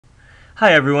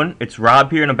Hi everyone, it's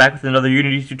Rob here and I'm back with another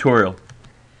Unity tutorial.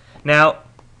 Now,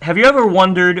 have you ever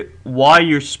wondered why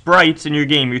your sprites in your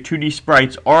game, your 2D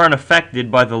sprites, aren't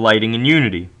affected by the lighting in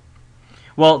Unity?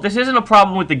 Well, this isn't a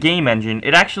problem with the game engine.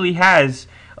 It actually has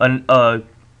an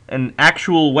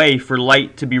actual way for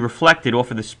light to be reflected off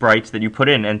of the sprites that you put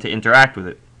in and to interact with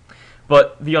it.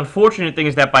 But the unfortunate thing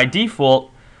is that by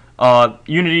default,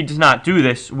 Unity does not do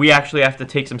this. We actually have to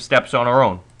take some steps on our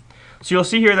own. So you'll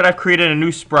see here that I've created a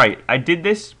new sprite. I did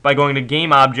this by going to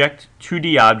Game Object,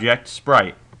 2D Object,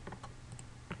 Sprite.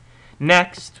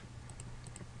 Next,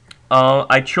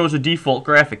 I chose a default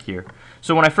graphic here.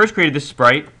 So when I first created this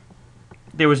sprite,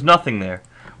 there was nothing there.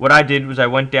 What I did was I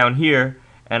went down here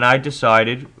and I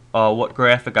decided what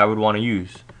graphic I would want to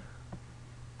use.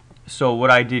 So what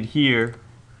I did here,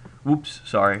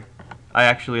 I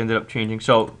actually ended up changing.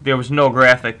 So there was no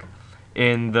graphic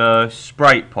in the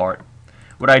sprite part.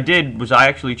 What I did was I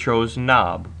actually chose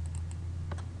knob.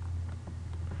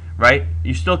 Right?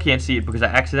 You still can't see it because I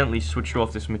accidentally switched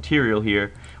off this material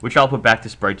here, which I'll put back to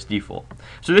sprite's default.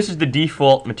 So this is the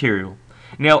default material.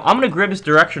 Now I'm going to grab this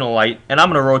directional light and I'm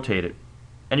going to rotate it.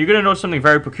 And you're going to notice something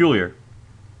very peculiar.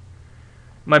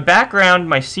 My background,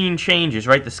 my scene changes,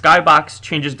 right? The skybox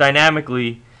changes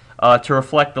dynamically to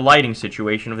reflect the lighting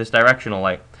situation of this directional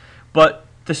light. But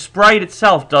the sprite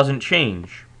itself doesn't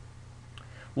change.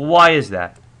 Well, why is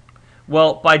that?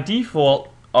 Well, by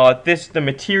default,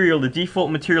 the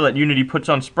default material that Unity puts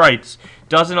on sprites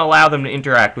doesn't allow them to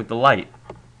interact with the light.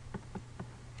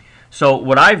 So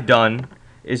what I've done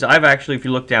is I've actually, if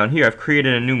you look down here, I've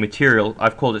created a new material.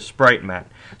 I've called it Sprite Mat.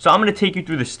 So I'm going to take you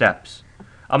through the steps.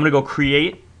 I'm going to go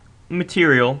create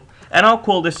material, and I'll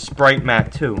call this Sprite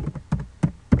Mat 2.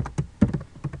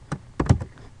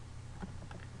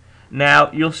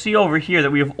 Now you'll see over here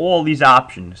that we have all these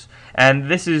options, and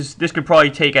this could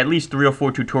probably take at least 3 or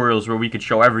 4 tutorials where we could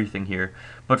show everything here.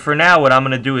 But for now, what I'm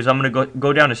going to do is I'm going to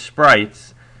go down to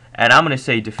sprites, and I'm going to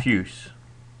say diffuse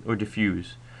or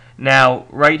diffuse. Now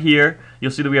right here,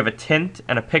 you'll see that we have a tint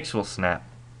and a pixel snap,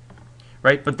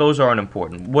 right? But those aren't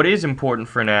important. What is important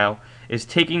for now is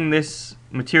taking this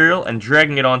material and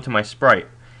dragging it onto my sprite.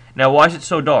 Now, why is it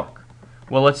so dark?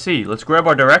 Well, let's see. Let's grab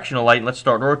our directional light and let's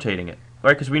start rotating it.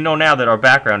 Right, because we know now that our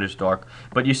background is dark.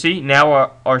 But you see,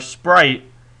 now our sprite,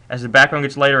 as the background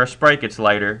gets lighter, our sprite gets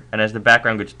lighter, and as the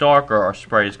background gets darker, our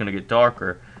sprite is going to get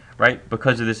darker, right?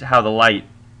 Because of this, how the light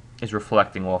is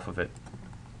reflecting off of it.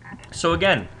 So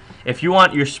again, if you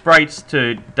want your sprites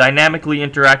to dynamically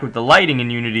interact with the lighting in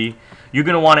Unity, you're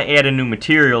going to want to add a new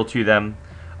material to them,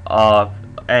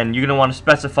 and you're going to want to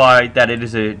specify that it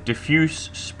is a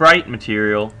diffuse sprite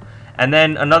material. And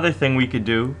then another thing we could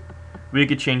do, we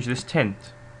could change this tint.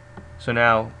 So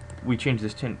now we change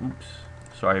this tint. Oops,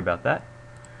 sorry about that.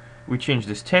 We change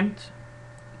this tint,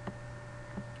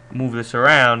 move this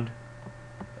around,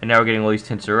 and now we're getting all these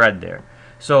tints of red there.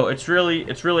 So it's really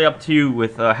up to you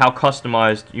with how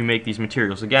customized you make these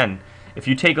materials. Again, if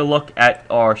you take a look at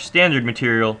our standard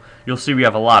material, you'll see we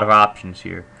have a lot of options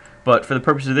here. But for the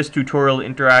purpose of this tutorial,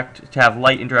 to have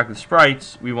light interact with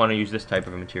sprites, we want to use this type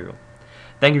of a material.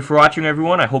 Thank you for watching,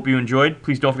 everyone. I hope you enjoyed.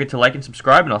 Please don't forget to like and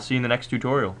subscribe, and I'll see you in the next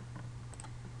tutorial.